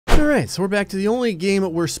Alright, so we're back to the only game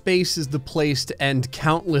where space is the place to end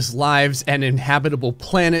countless lives and inhabitable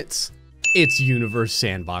planets. It's Universe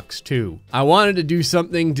Sandbox 2. I wanted to do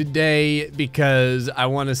something today because I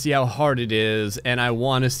want to see how hard it is, and I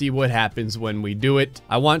want to see what happens when we do it.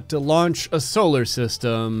 I want to launch a solar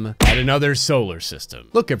system at another solar system.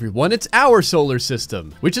 Look everyone, it's our solar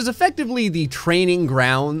system, which is effectively the training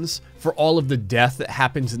grounds for all of the death that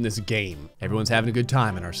happens in this game. Everyone's having a good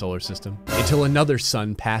time in our solar system until another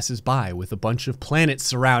sun passes by with a bunch of planets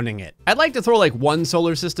surrounding it. I'd like to throw like one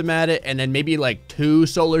solar system at it and then maybe like two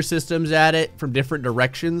solar systems at it from different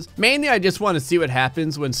directions. Mainly, I just want to see what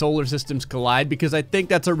happens when solar systems collide because I think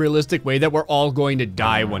that's a realistic way that we're all going to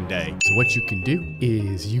die one day. So what you can do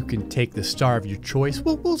is you can take the star of your choice.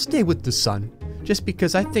 We'll stay with the sun, just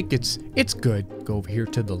because I think it's good. Go over here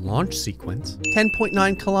to the launch sequence.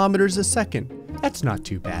 10.9 kilometers a second. That's not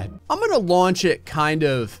too bad. I'm gonna launch it kind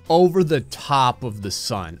of over the top of the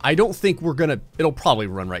sun. I don't think it'll probably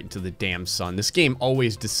run right into the damn sun. This game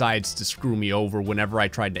always decides to screw me over whenever I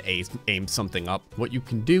tried to aim something up. What you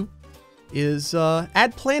can do is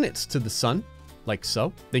add planets to the sun. Like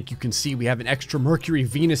so. I think you can see we have an extra Mercury,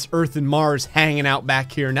 Venus, Earth, and Mars hanging out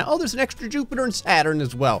back here. Now, oh, there's an extra Jupiter and Saturn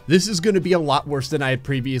as well. This is going to be a lot worse than I had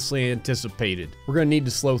previously anticipated. We're going to need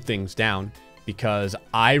to slow things down because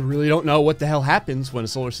I really don't know what the hell happens when a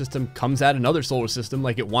solar system comes at another solar system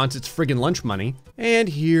like it wants its friggin' lunch money. And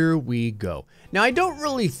here we go. Now, I don't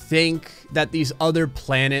really think that these other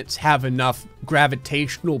planets have enough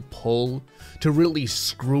gravitational pull to really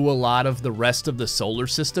screw a lot of the rest of the solar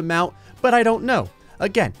system out, but I don't know.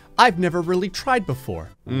 Again, I've never really tried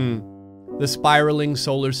before. The spiraling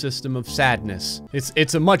solar system of sadness.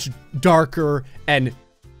 It's a much darker and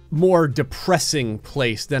more depressing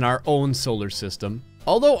place than our own solar system.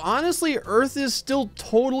 Although, honestly, Earth is still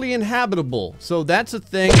totally inhabitable, so that's a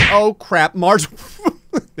thing. Oh crap, Mars.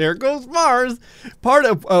 There goes Mars.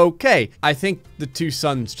 Okay. I think the two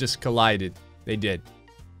suns just collided. They did.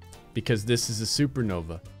 Because this is a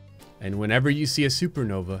supernova. And whenever you see a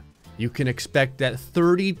supernova, you can expect that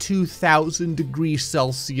 32,000 degrees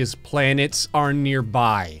Celsius planets are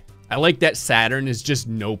nearby. I like that Saturn is just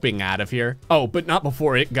noping out of here. Oh, but not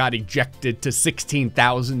before it got ejected to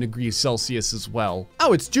 16,000 degrees Celsius as well.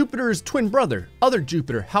 Oh, it's Jupiter's twin brother. Other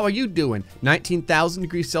Jupiter, how are you doing? 19,000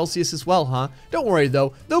 degrees Celsius as well, huh? Don't worry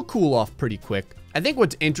though, they'll cool off pretty quick. I think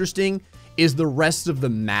what's interesting is the rest of the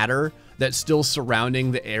matter that's still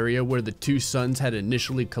surrounding the area where the two suns had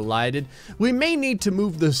initially collided. We may need to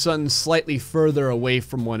move the suns slightly further away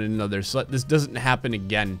from one another so that this doesn't happen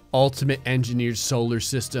again. Ultimate Engineered Solar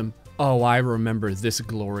System. Oh, I remember this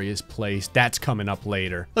glorious place. That's coming up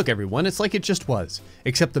later. Look everyone, it's like it just was.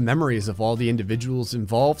 Except the memories of all the individuals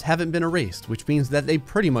involved haven't been erased, which means that they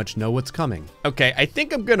pretty much know what's coming. Okay, I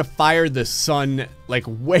think I'm gonna fire the sun like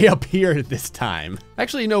way up here this time.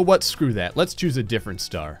 Actually, you know what? Screw that. Let's choose a different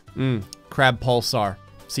star. Crab Pulsar.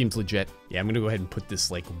 Seems legit. Yeah, I'm gonna go ahead and put this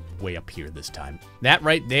like way up here this time. That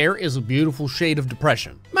right there is a beautiful shade of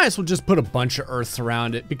depression. Might as well just put a bunch of Earths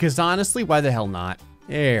around it because honestly, why the hell not?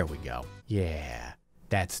 There we go. Yeah,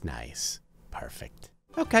 that's nice. Perfect.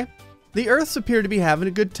 Okay. The Earths appear to be having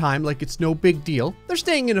a good time, like it's no big deal. They're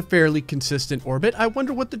staying in a fairly consistent orbit. I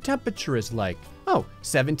wonder what the temperature is like. Oh,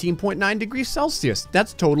 17.9 degrees Celsius.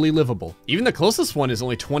 That's totally livable. Even the closest one is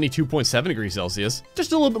only 22.7 degrees Celsius.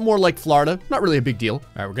 Just a little bit more like Florida. Not really a big deal. All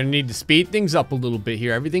right, we're gonna need to speed things up a little bit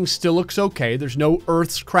here. Everything still looks okay. There's no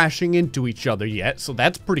Earths crashing into each other yet, so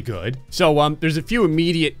that's pretty good. So there's a few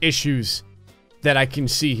immediate issues that I can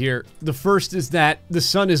see here. The first is that the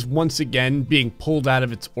sun is once again being pulled out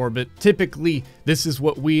of its orbit. Typically, this is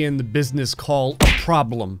what we in the business call a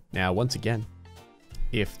problem. Now, once again,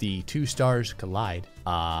 if the two stars collide,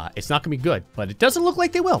 it's not gonna be good, but it doesn't look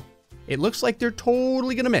like they will. It looks like they're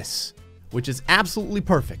totally gonna miss, which is absolutely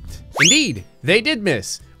perfect. Indeed, they did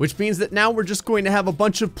miss, which means that now we're just going to have a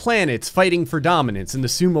bunch of planets fighting for dominance in the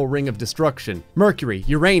sumo ring of destruction. Mercury,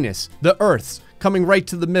 Uranus, the Earths coming right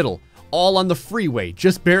to the middle. All on the freeway,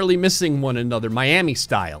 just barely missing one another, Miami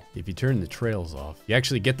style. If you turn the trails off, you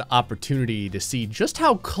actually get the opportunity to see just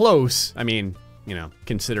how close, I mean, you know,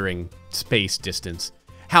 considering space distance,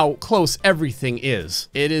 how close everything is.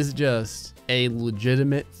 It is just a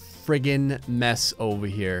legitimate friggin' mess over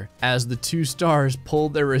here as the two stars pull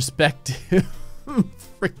their respective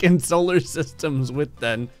friggin' solar systems with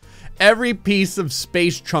them. Every piece of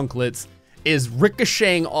space chunklets is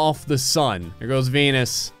ricocheting off the sun. Here goes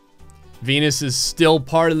Venus. Venus is still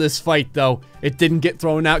part of this fight though. It didn't get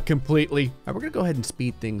thrown out completely. All right, we're gonna go ahead and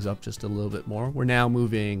speed things up just a little bit more. We're now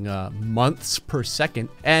moving months per second.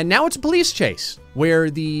 And now it's a police chase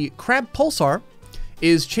where the Crab Pulsar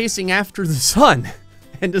is chasing after the sun.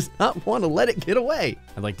 and does not want to let it get away.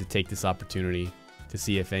 I'd like to take this opportunity to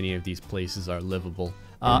see if any of these places are livable.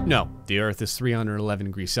 No, the Earth is 311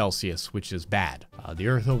 degrees Celsius, which is bad. The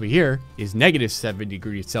Earth over here is negative 70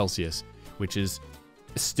 degrees Celsius, which is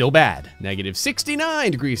still bad. Negative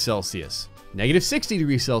 69 degrees Celsius. Negative 60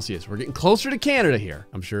 degrees Celsius. We're getting closer to Canada here.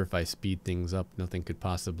 I'm sure if I speed things up, nothing could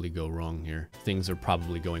possibly go wrong here. Things are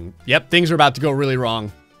probably going... Yep, things are about to go really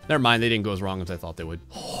wrong. Never mind, they didn't go as wrong as I thought they would.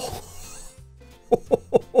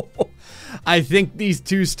 I think these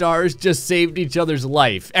two stars just saved each other's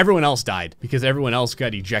life. Everyone else died because everyone else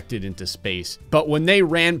got ejected into space. But when they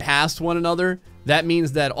ran past one another, that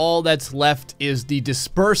means that all that's left is the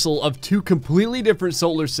dispersal of two completely different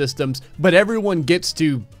solar systems, but everyone gets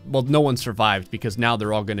to, well, no one survived because now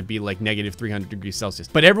they're all going to be like negative 300 degrees Celsius.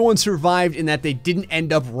 But everyone survived in that they didn't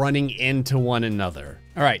end up running into one another.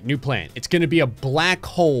 All right, new plan. It's going to be a black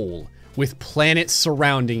hole with planets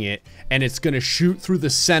surrounding it, and it's gonna shoot through the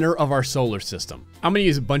center of our solar system. I'm gonna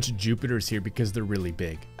use a bunch of Jupiters here because they're really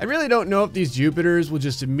big. I really don't know if these Jupiters will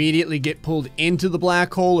just immediately get pulled into the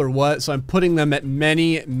black hole or what, so I'm putting them at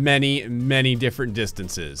many, many, many different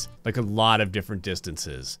distances. Like a lot of different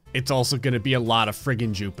distances. It's also gonna be a lot of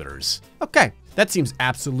friggin' Jupiters. Okay, that seems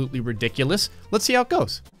absolutely ridiculous. Let's see how it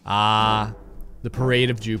goes. Ah, the parade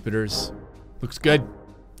of Jupiters. Looks good,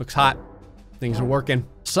 looks hot. Things are working.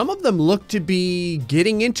 Some of them look to be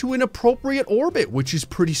getting into an appropriate orbit, which is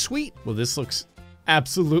pretty sweet. Well, this looks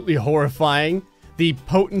absolutely horrifying. The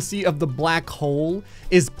potency of the black hole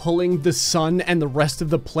is pulling the sun and the rest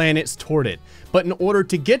of the planets toward it. But in order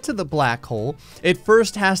to get to the black hole, it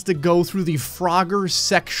first has to go through the Frogger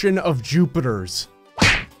section of Jupiter's.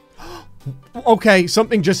 Okay,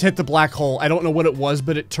 something just hit the black hole. I don't know what it was,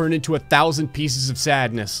 but it turned into 1,000 pieces of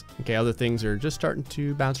sadness. Okay, other things are just starting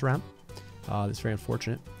to bounce around. That's very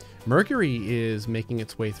unfortunate. Mercury is making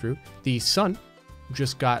its way through. The sun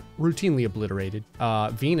just got routinely obliterated.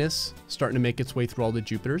 Venus starting to make its way through all the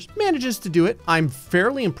Jupiters. Manages to do it. I'm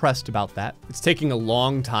fairly impressed about that. It's taking a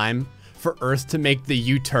long time for Earth to make the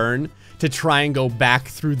U-turn to try and go back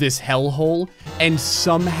through this hellhole, and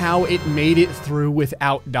somehow it made it through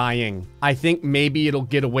without dying. I think maybe it'll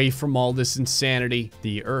get away from all this insanity.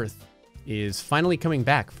 The Earth is finally coming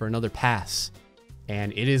back for another pass,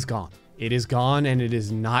 and it is gone. It is gone and it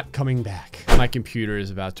is not coming back. My computer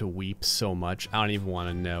is about to weep so much. I don't even want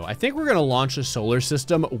to know. I think we're going to launch the solar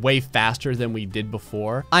system way faster than we did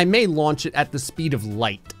before. I may launch it at the speed of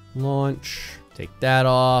light. Launch. Take that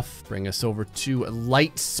off. Bring us over to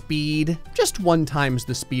light speed. Just 1 times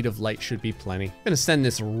the speed of light should be plenty. I'm going to send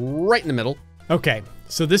this right in the middle. Okay,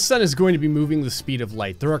 so this sun is going to be moving the speed of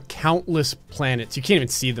light. There are countless planets. You can't even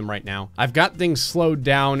see them right now. I've got things slowed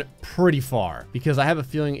down pretty far because I have a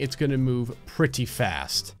feeling it's going to move pretty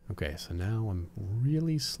fast. Okay, so now I'm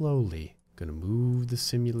really slowly going to move the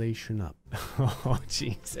simulation up. Oh,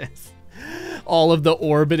 Jesus. All of the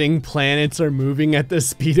orbiting planets are moving at the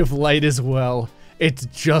speed of light as well. It's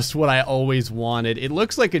just what I always wanted. It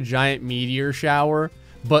looks like a giant meteor shower,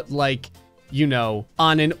 but like, you know,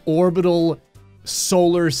 on an orbital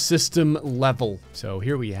solar system level. So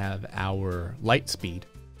here we have our light speed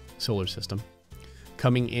solar system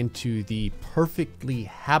coming into the perfectly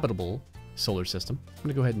habitable solar system. I'm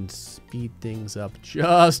gonna go ahead and speed things up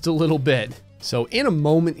just a little bit. So in a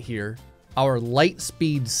moment here, our light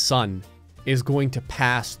speed sun is going to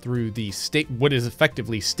pass through the what is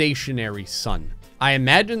effectively stationary sun. I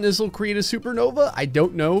imagine this will create a supernova. I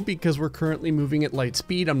don't know because we're currently moving at light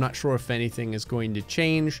speed. I'm not sure if anything is going to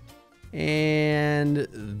change. And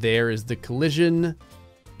there is the collision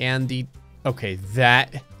and the, okay,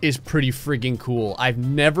 that is pretty friggin' cool. I've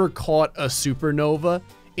never caught a supernova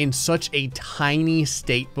in such a tiny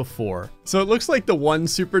state before. So it looks like the one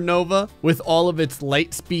supernova with all of its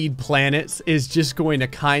light speed planets is just going to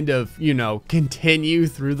kind of, you know, continue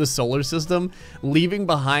through the solar system, leaving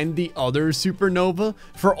behind the other supernova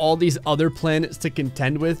for all these other planets to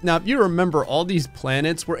contend with. Now, if you remember, all these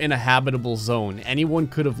planets were in a habitable zone. Anyone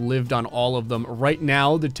could have lived on all of them. Right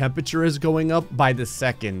now, the temperature is going up by the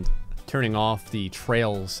second. Turning off the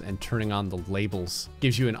trails and turning on the labels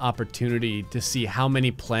gives you an opportunity to see how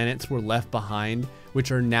many planets were left behind,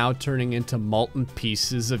 which are now turning into molten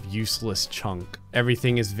pieces of useless chunk.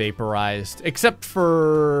 Everything is vaporized, except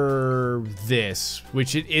for this,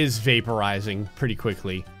 which it is vaporizing pretty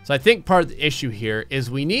quickly. So I think part of the issue here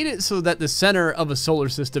is we need it so that the center of a solar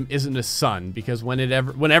system isn't a sun, because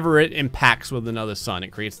whenever it impacts with another sun,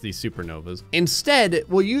 it creates these supernovas. Instead,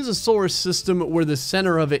 we'll use a solar system where the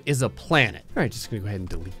center of it is a planet. All right, just gonna go ahead and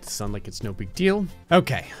delete the sun like it's no big deal.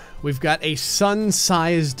 Okay, we've got a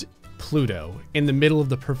sun-sized Pluto in the middle of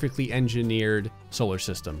the perfectly engineered solar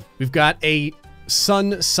system. We've got a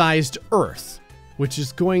sun-sized Earth, which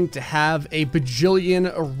is going to have a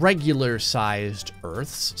bajillion regular-sized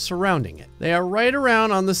Earths surrounding it. They are right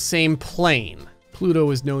around on the same plane.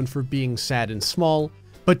 Pluto is known for being sad and small,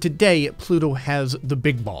 but today Pluto has the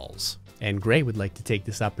big balls. And Gray would like to take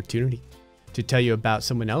this opportunity to tell you about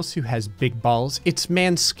someone else who has big balls. It's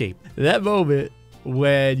Manscaped. That moment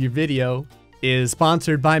when your video is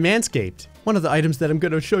sponsored by Manscaped. One of the items that I'm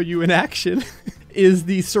going to show you in action is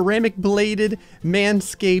the ceramic bladed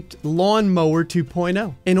Manscaped Lawnmower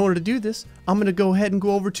 2.0. In order to do this, I'm going to go ahead and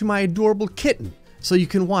go over to my adorable kitten so you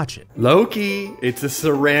can watch it. Loki, it's a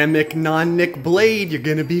ceramic non-nick blade. You're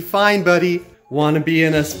going to be fine, buddy. Want to be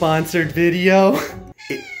in a sponsored video?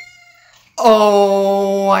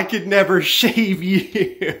 Oh, I could never shave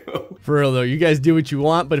you. For real though, you guys do what you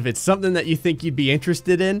want, but if it's something that you think you'd be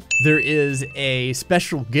interested in, there is a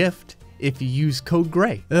special gift if you use code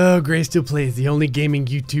GRAY. Oh, GrayStillPlays, the only gaming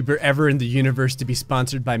YouTuber ever in the universe to be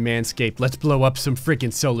sponsored by Manscaped. Let's blow up some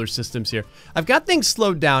freaking solar systems here. I've got things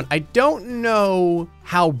slowed down. I don't know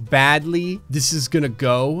how badly this is gonna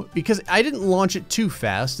go because I didn't launch it too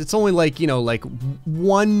fast. It's only like, you know, like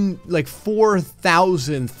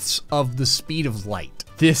 4,000ths of the speed of light.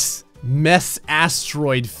 This mess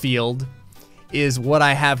asteroid field is what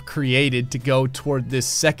I have created to go toward this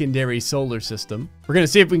secondary solar system. We're gonna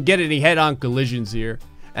see if we can get any head-on collisions here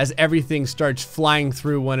as everything starts flying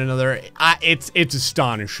through one another. It's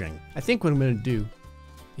astonishing. I think what I'm gonna do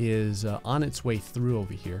is on its way through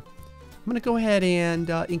over here, I'm gonna go ahead and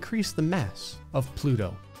increase the mass of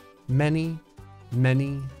Pluto many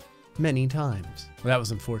times. Well, that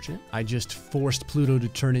was unfortunate. I just forced Pluto to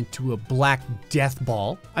turn into a black death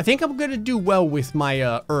ball. I think I'm gonna do well with my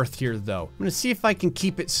Earth here though. I'm gonna see if I can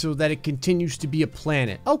keep it so that it continues to be a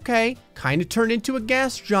planet. Okay, kind of turned into a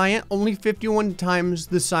gas giant, only 51 times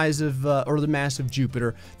the size of, or the mass of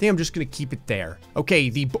Jupiter. I think I'm just gonna keep it there.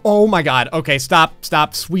 Okay, oh my God, okay,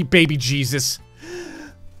 stop, sweet baby Jesus.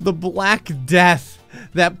 The Black Death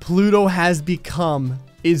that Pluto has become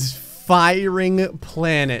is firing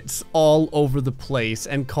planets all over the place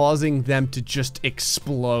and causing them to just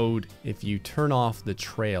explode. If you turn off the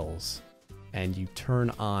trails and you turn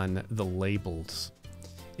on the labels,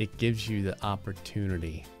 it gives you the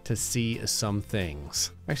opportunity to see some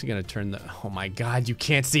things. I'm actually gonna turn the, oh my God, you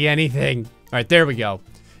can't see anything. All right, there we go.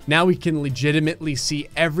 Now we can legitimately see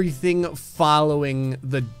everything following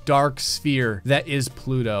the dark sphere that is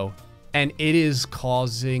Pluto. And it is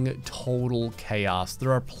causing total chaos.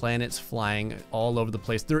 There are planets flying all over the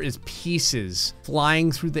place. There is pieces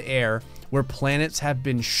flying through the air where planets have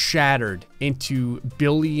been shattered into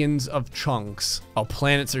billions of chunks. Oh,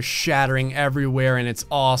 planets are shattering everywhere and it's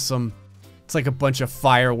awesome. It's like a bunch of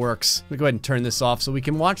fireworks. Let me go ahead and turn this off so we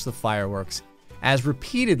can watch the fireworks as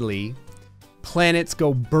repeatedly planets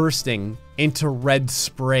go bursting into red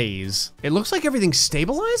sprays. It looks like everything's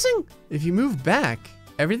stabilizing. If you move back,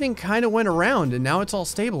 everything kind of went around and now it's all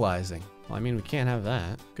stabilizing. Well, I mean, we can't have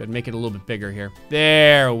that. Go ahead and make it a little bit bigger here.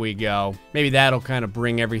 There we go. Maybe that'll kind of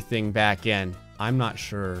bring everything back in. I'm not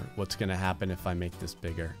sure what's gonna happen if I make this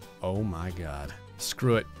bigger. Oh my God.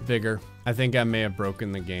 Screw it, bigger. I think I may have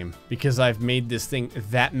broken the game because I've made this thing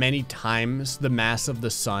that many times the mass of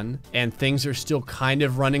the sun and things are still kind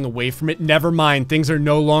of running away from it. Never mind, things are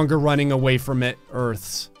no longer running away from it.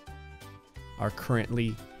 Earths are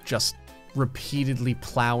currently just repeatedly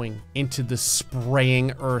plowing into the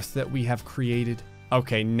spraying Earth that we have created.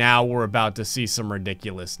 Okay, now we're about to see some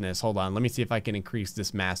ridiculousness. Hold on, let me see if I can increase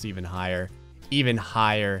this mass even higher. Even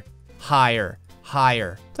higher, higher,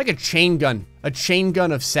 higher. It's like a chain gun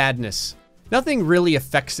of sadness. Nothing really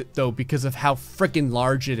affects it though because of how freaking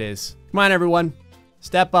large it is. Come on everyone,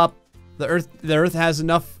 step up. The Earth has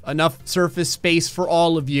enough surface space for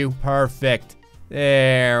all of you. Perfect.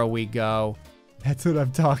 There we go. That's what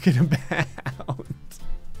I'm talking about.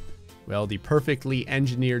 Well, the perfectly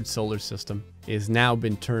engineered solar system is now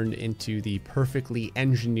been turned into the perfectly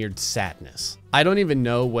engineered sadness. I don't even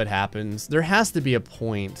know what happens. There has to be a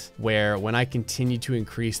point where when I continue to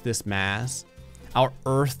increase this mass, our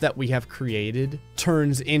Earth that we have created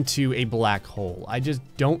turns into a black hole. I just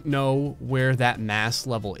don't know where that mass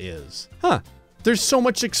level is. Huh, there's so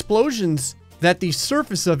much explosions that the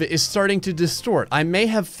surface of it is starting to distort. I may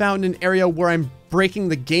have found an area where I'm breaking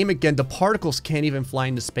the game again. The particles can't even fly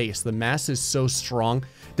into space. The mass is so strong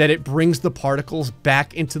that it brings the particles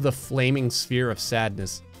back into the flaming sphere of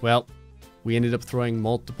sadness. Well, we ended up throwing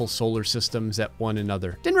multiple solar systems at one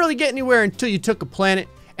another. Didn't really get anywhere until you took a planet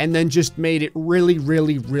and then just made it really,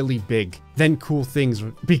 really, really big. Then cool things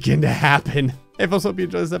begin to happen. Hey folks, hope you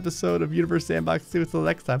enjoyed this episode of Universe Sandbox. See you until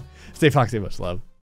next time. Stay foxy, much love.